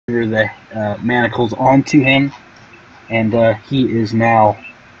the manacles onto him, and he is now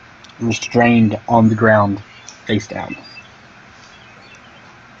restrained on the ground, face down.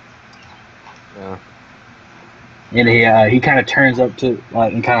 Yeah. And he kind of turns up to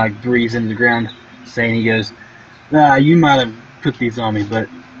and kind of breathes into the ground, saying, he goes, you might have put these on me, but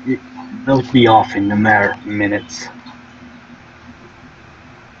they'll be off in a matter of minutes.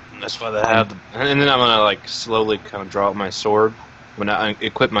 That's why they have the... And then I'm going to, like, slowly kind of draw out my sword. When I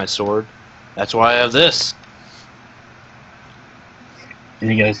equip my sword, that's why I have this.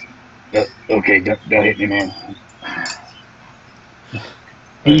 And he goes, okay, don't hit me, man.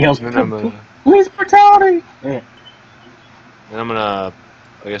 He yells, police brutality! Yeah. And I'm going to...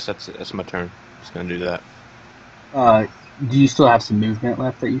 I guess that's my turn. Just going to do that. Do you still have some movement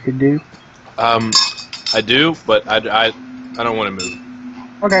left that you could do? I do, but I don't want to move.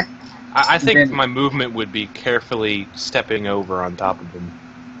 Okay. I think my movement would be carefully stepping over on top of him.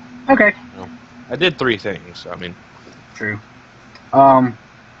 Okay. You know, I did 3 things, so I mean... True.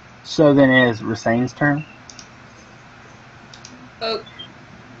 So then it is Rasane's turn. Oh.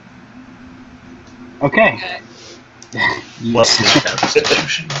 Okay. You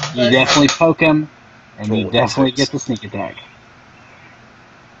definitely poke him, and you definitely get the sneak attack.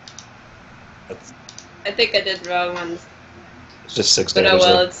 I think I did wrong ones. It's just 6 damage. But oh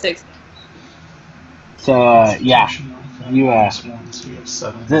well, it's 6. So yeah, you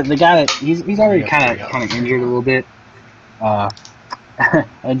the guy that he's already kind of injured a little bit,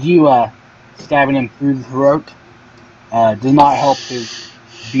 and you stabbing him through the throat does not help his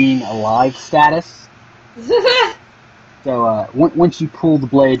being alive status. So once you pull the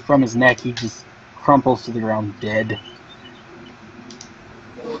blade from his neck, he just crumples to the ground dead.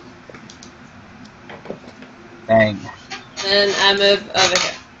 Dang. Then I move over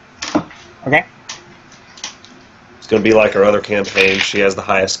here. Okay. It's going to be like our other campaign. She has the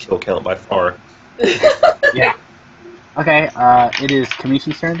highest kill count by far. Yeah. Okay, it is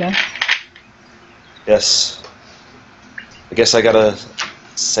Kamishi's turn then? Yes. I guess I gotta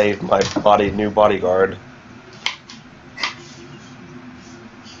save my new bodyguard.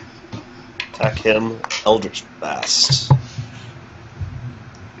 Attack him, Eldritch Blast.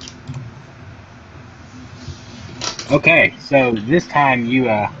 Okay, so this time you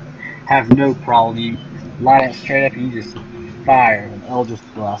have no problem. You line it straight up and you just fire an Eldritch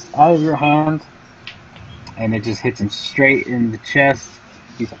Blast out of your hand, and it just hits him straight in the chest.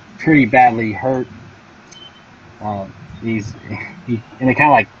 He's pretty badly hurt. And it kind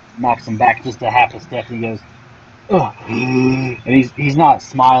of like knocks him back just a half a step, and he goes, ugh. And he's not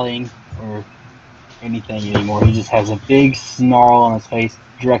smiling or anything anymore. He just has a big snarl on his face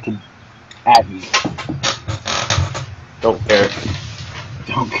directed at you. Don't care.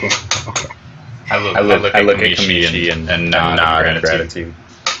 Don't care. Okay. I look at Kamishi and nod in gratitude.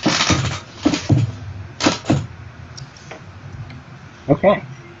 Okay.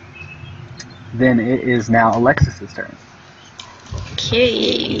 Then it is now Alexis's turn.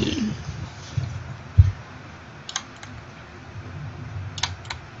 Okay.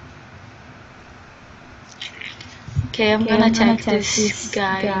 Okay, I'm gonna attack this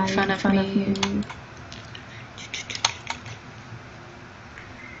guy in front of me.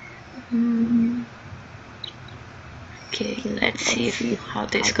 Okay, let's see how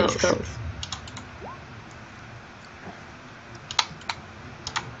this goes.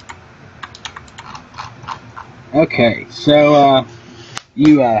 Okay, so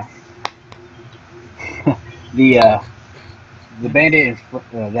you the bandit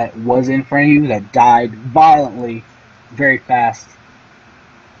that was in front of you that died violently, very fast,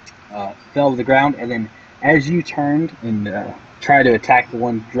 fell to the ground, and then as you turned and tried to attack the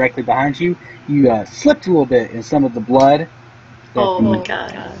one directly behind you, you slipped a little bit in some of the blood that the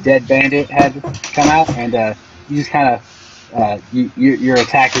dead bandit had come out, and you just kind of your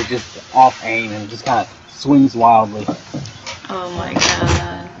attack is just off aim and just kind of swings wildly. Oh my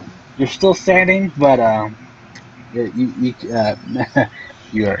god. You're still standing, but you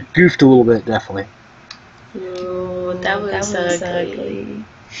are goofed a little bit, definitely. Ooh, that was ugly.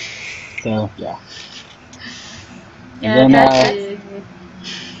 So yeah. Yeah, then, that's it.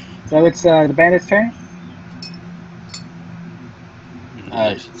 So it's the bandit's turn.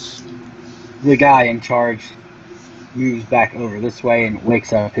 The guy in charge moves back over this way and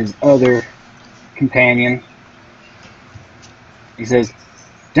wakes up his other companion. He says,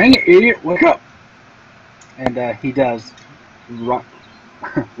 "Dang it, idiot, wake up!" And he does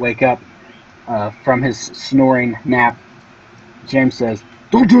wake up from his snoring nap. James says,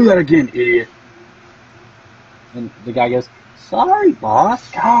 "Don't do that again, idiot." And the guy goes, "Sorry, boss.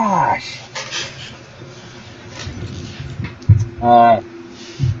 Gosh."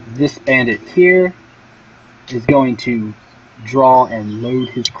 this bandit here is going to draw and load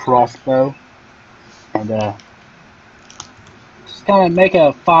his crossbow, and just kind of make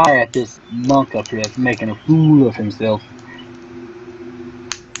a fire at this monk up here that's making a fool of himself.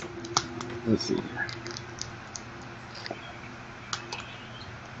 Let's see.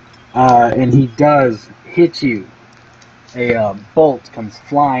 And he does hit you. A bolt comes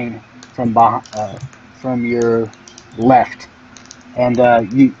flying from your left, and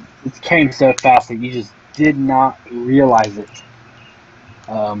it came so fast that you just did not realize it,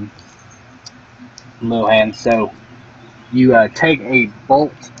 Lohan. So you take a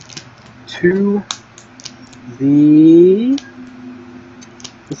bolt to the,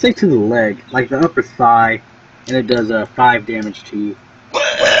 let's say to the leg, like the upper thigh, and it does 5 damage to you.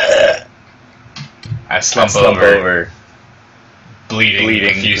 I slump over, bleeding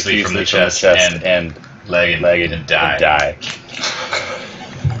profusely from the chest and leg and die.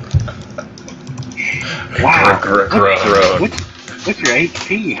 Wow. Groan. What's your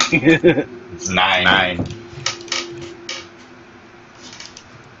HP? It's 9.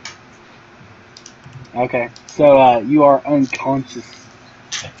 Okay, so you are unconscious.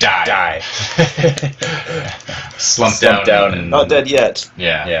 Die. Slump down and Not dead yet.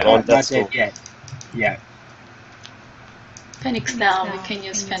 Yeah. Oh, Not that's dead cool. yet. Yeah. Phoenix down. We can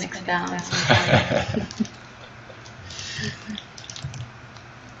use Phoenix down sometime.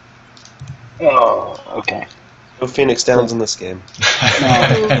 Oh, okay. No Phoenix Downs in this game.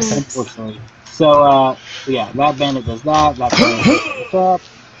 No, unfortunately. So, yeah, that bandit does that. That bandit does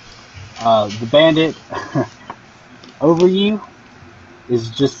up. The bandit over you is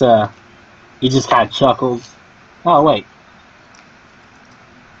just, he just kind of chuckles. Oh, wait.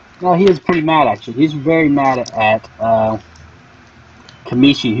 No, he is pretty mad, actually. He's very mad at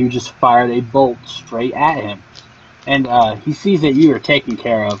Kamishi, who just fired a bolt straight at him. And he sees that you are taken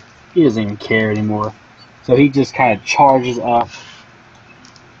care of. He doesn't even care anymore. So he just kind of charges up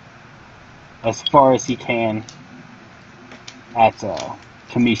as far as he can at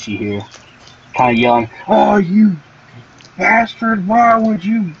Kamishi here. Kind of yelling, "Oh, you bastard, why would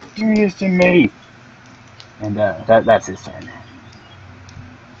you do this to me?" And that's his turn.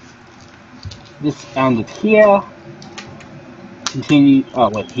 This bandit here continue. Oh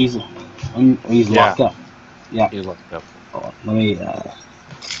wait, he's locked up. Yeah, He's locked up. hold on, let me.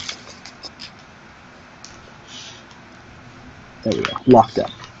 There we go, locked up.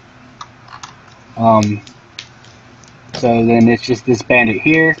 So then it's just this bandit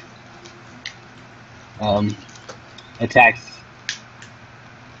here. Attacks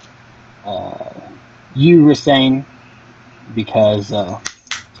you, Risane, because the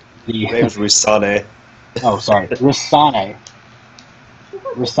name's Risane. Oh, sorry, Risane,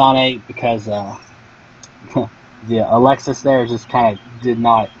 because the Alexis there just kind of did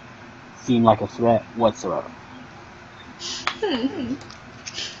not seem like a threat whatsoever.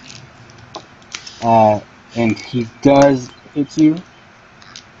 And he does hit you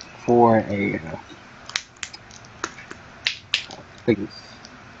for a, I think it's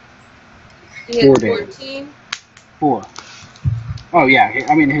He 4 had damage. 14. 4. Oh yeah,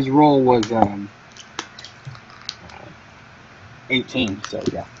 I mean his roll was 18, so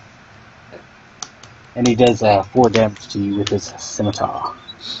yeah. And he does 4 damage to you with his scimitar.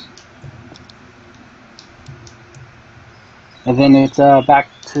 And then it's back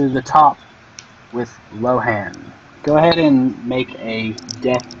to the top with Lohan. Go ahead and make a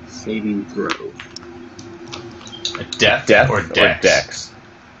death saving throw. A death or dex?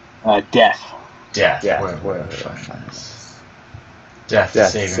 Death. Death. Yeah. Where do I find this? Death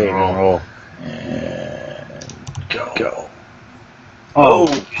saving roll. And go. Oh.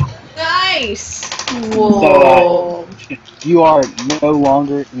 Nice! Whoa. So, you are no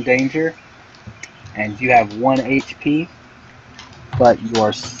longer in danger, and you have 1 HP, but you are,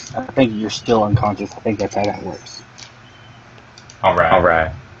 I think you're still unconscious. I think that's how that works.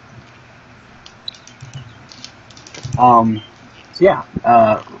 Alright. So yeah,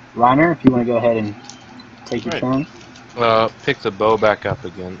 Reiner, if you want to go ahead and take your turn. Pick the bow back up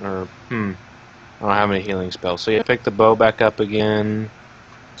again, or, I don't have any healing spells, so yeah, pick the bow back up again.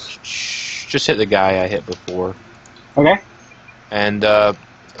 Just hit the guy I hit before. Okay. And,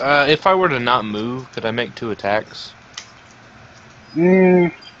 if I were to not move, could I make 2 attacks? Yeah,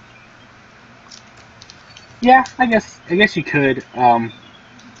 I guess you could.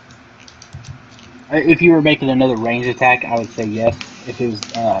 If you were making another range attack, I would say yes. If it was,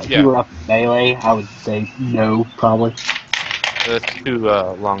 if you were up melee, I would say no, probably. 2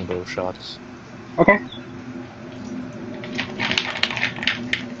 longbow shots. Okay.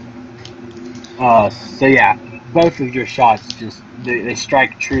 So yeah, both of your shots just they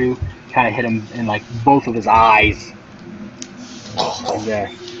strike true, kind of hit him in like both of his eyes, and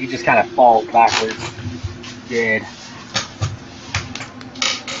he just kind of falls backwards, dead.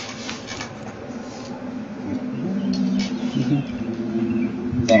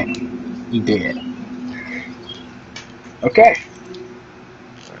 Damn, he did. Okay.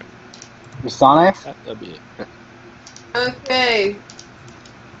 Rasanath? That'll be it. Okay.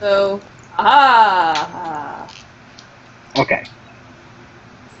 So, aha! Okay.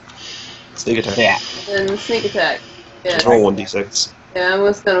 Sneak attack. Yeah. Then sneak attack. Yeah. Just roll 1d6. Yeah, I'm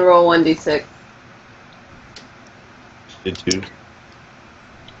just gonna roll 1d6. Did 2.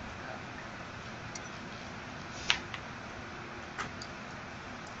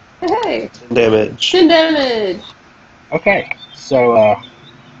 Hey! 10 damage. 10 damage! Okay. So,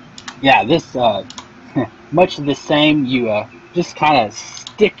 yeah, this, much the same, you, just kind of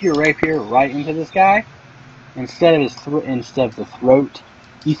stick your rapier right into this guy. Instead of the throat,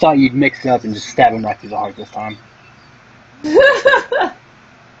 you thought you'd mix it up and just stab him right through the heart this time. I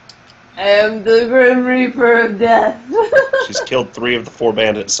am the Grim Reaper of Death. She's killed 3 of the 4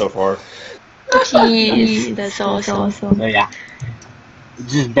 bandits so far. Jeez, that's awesome. So yeah,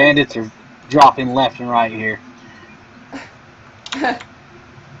 just bandits are dropping left and right here.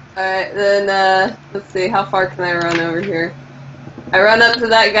 Alright, then, let's see, how far can I run over here? I run up to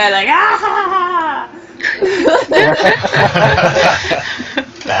that guy like, ah!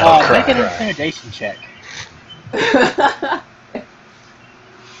 That'll cry. Make an intimidation check.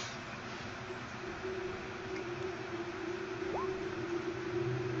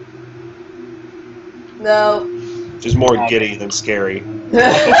 No. She's more giddy than scary.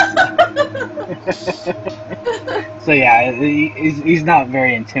 So yeah, he's not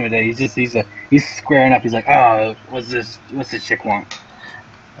very intimidated. He's squaring up. He's like, oh, what's this chick want?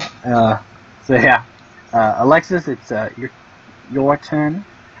 So yeah, Alexis, it's your turn.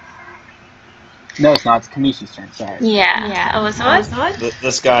 No, it's not. It's Kamishi's turn. Sorry. Yeah. I was what?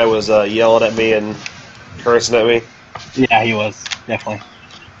 This guy was yelling at me and cursing at me. Yeah, he was definitely.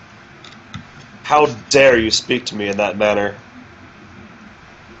 How dare you speak to me in that manner?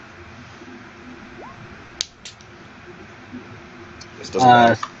 This doesn't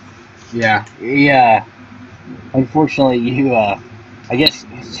matter. Yeah. Unfortunately, you, I guess,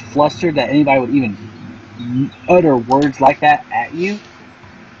 he's flustered that anybody would even utter words like that at you.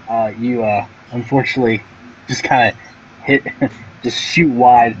 You, unfortunately, just kind of hit, just shoot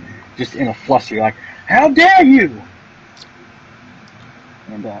wide, just in a fluster. You're like, how dare you!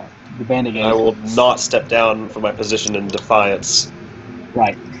 And, the bandit I will not step down from my position in defiance.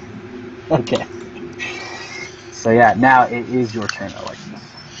 Right. Okay. So yeah, now it is your turn, Alexis.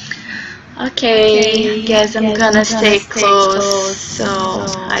 Okay, guess I'm gonna stay close so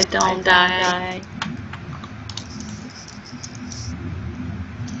I don't die.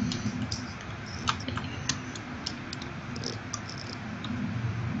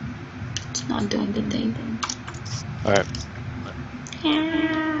 It's not doing the thing. Alright.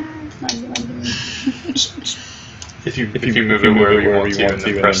 If you move it wherever you want to, and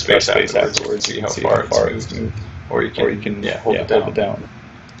then press space afterwards, see how far it's moved. Or you can hold it down.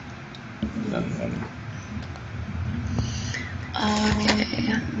 And then,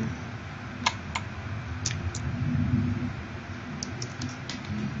 Okay.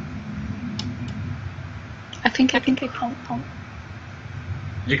 I think I can't.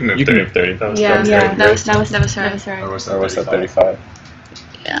 you can move 30. That was That was her. Or was that 35?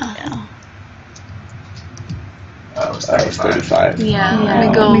 Yeah. That was 35. Yeah, let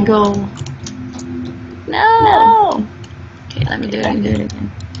me go. No! Okay, let me do it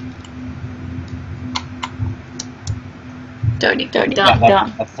again. 30. Yeah,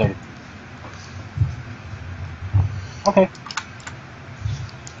 Done. that's 30. Okay.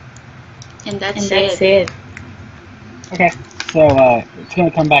 And that's it. Okay. So it's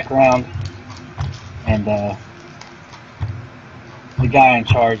gonna come back around, and the guy in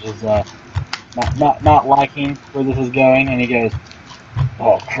charge is not liking where this is going, and he goes,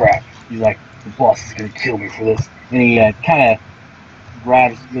 "Oh crap!" He's like, "The boss is gonna kill me for this," and he kind of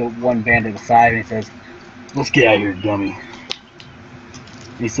grabs the one bandit aside and he says, "Let's get out of here, dummy."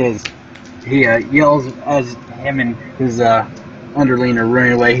 He says, he yells as him and his underling are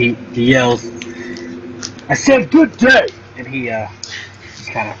running away. He yells, "I said good day!" And he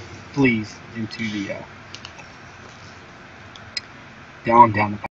just kind of flees into the down the